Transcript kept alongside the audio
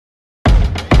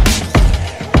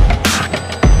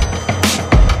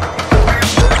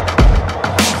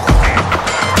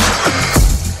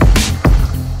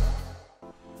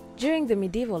the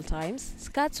medieval times,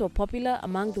 skirts were popular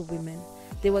among the women.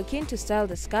 They were keen to style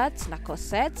the skirts like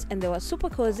corsets, and they were super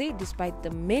cozy despite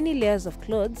the many layers of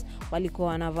clothes walikuwa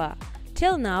wanavaa.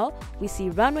 Till now, we see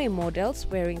runway models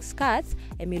wearing skirts,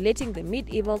 emulating the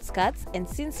medieval skirts, and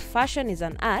since fashion is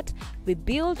an art, we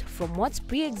build from what's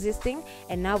pre-existing,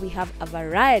 and now we have a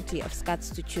variety of skirts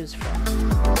to choose from.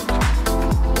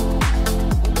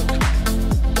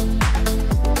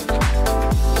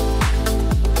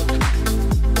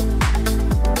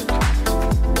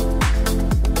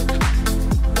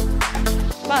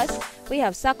 First, we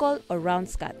have circle or round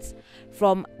skirts.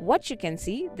 From what you can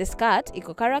see, the skirt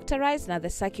iko characterized na the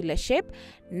circular shape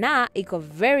na iko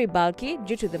very bulky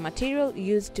due to the material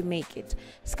used to make it.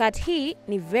 Skirt hii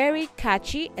ni very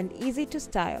catchy and easy to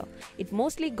style. It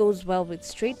mostly goes well with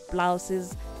straight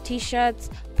blouses, t-shirts,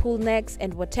 pull necks,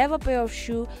 and whatever pair of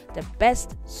shoe the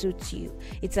best suits you.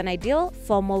 It's an ideal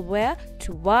formal wear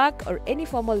to work or any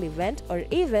formal event or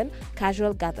even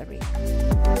casual gathering.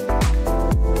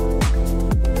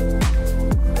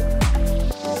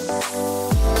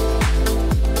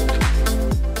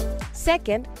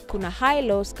 Second, kuna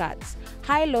high-low skirts.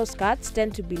 High-low skirts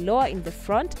tend to be lower in the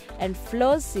front and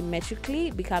flows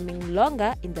symmetrically, becoming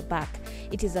longer in the back.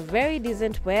 It is a very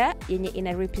decent wear yenye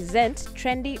ina represent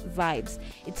trendy vibes.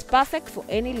 It's perfect for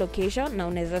any location na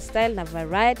unaweza style na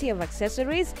variety of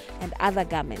accessories and other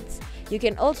garments. You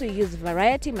can also use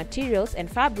variety materials and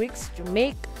fabrics to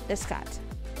make the skirt.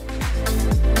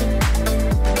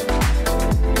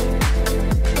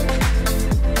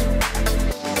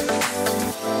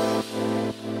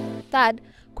 Third,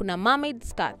 kuna mermaid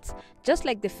skirts. Just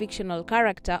like the fictional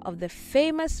character of the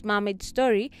famous mermaid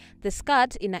story, the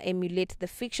skirt emulate the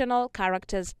fictional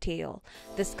character's tail.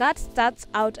 The skirt starts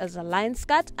out as a line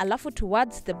skirt, alafu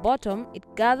towards the bottom, it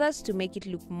gathers to make it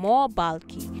look more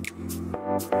bulky.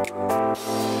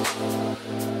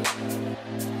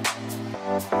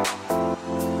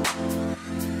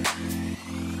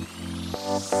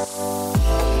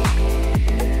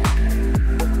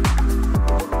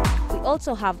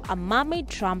 Also have a mermaid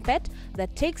trumpet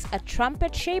that takes a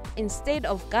trumpet shape instead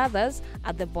of gathers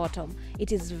at the bottom.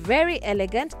 It is very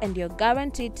elegant and you're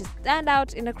guaranteed to stand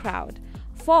out in a crowd.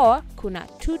 4. Kuna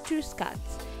tutu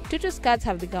skirts. Tutu skirts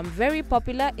have become very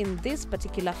popular in this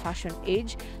particular fashion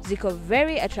age. Ziko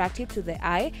very attractive to the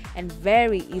eye and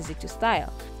very easy to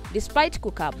style. Despite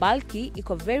kuka bulky,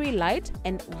 iko very light,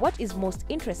 and what is most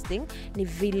interesting ni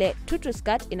vile tutu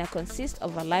skirt consist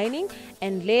of a lining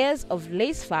and layers of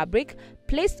lace fabric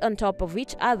placed on top of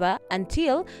each other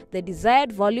until the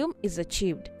desired volume is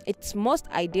achieved. It's most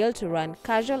ideal to run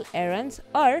casual errands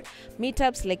or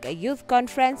meetups like a youth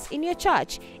conference in your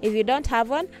church. If you don't have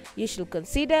one, you should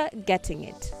consider getting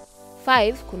it.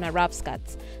 5. Kuna wrap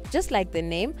skirts. Just like the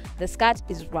name, the skirt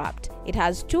is wrapped. It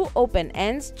has 2 open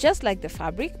ends just like the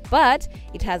fabric, but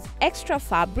it has extra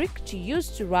fabric to use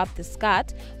to wrap the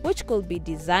skirt, which could be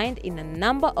designed in a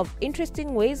number of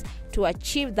interesting ways to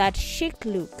achieve that chic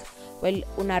look. Well,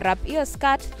 una wrap your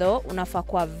skirt though, unafaa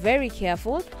kuwa very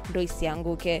careful ndo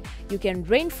isianguke. You can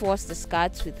reinforce the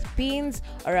skirts with pins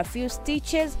or a few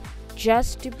stitches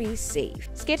just to be safe.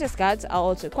 Skater skirts are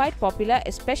also quite popular,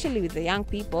 especially with the young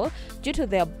people, due to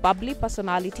their bubbly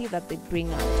personality that they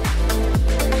bring out.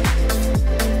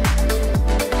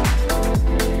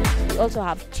 We also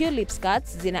have tulip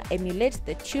skirts that emulate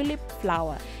the tulip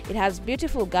flower. It has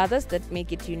beautiful gathers that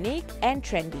make it unique and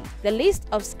trendy. The list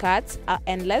of skirts are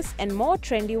endless and more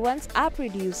trendy ones are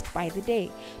produced by the day.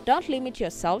 Don't limit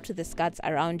yourself to the skirts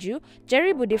around you.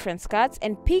 Jaribu different skirts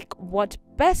and pick what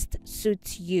best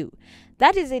suits you.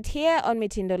 That is it here on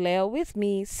Mitindo Leo with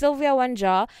me, Sylvia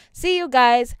Wanja. See you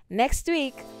guys next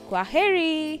week.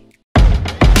 Kwaheri!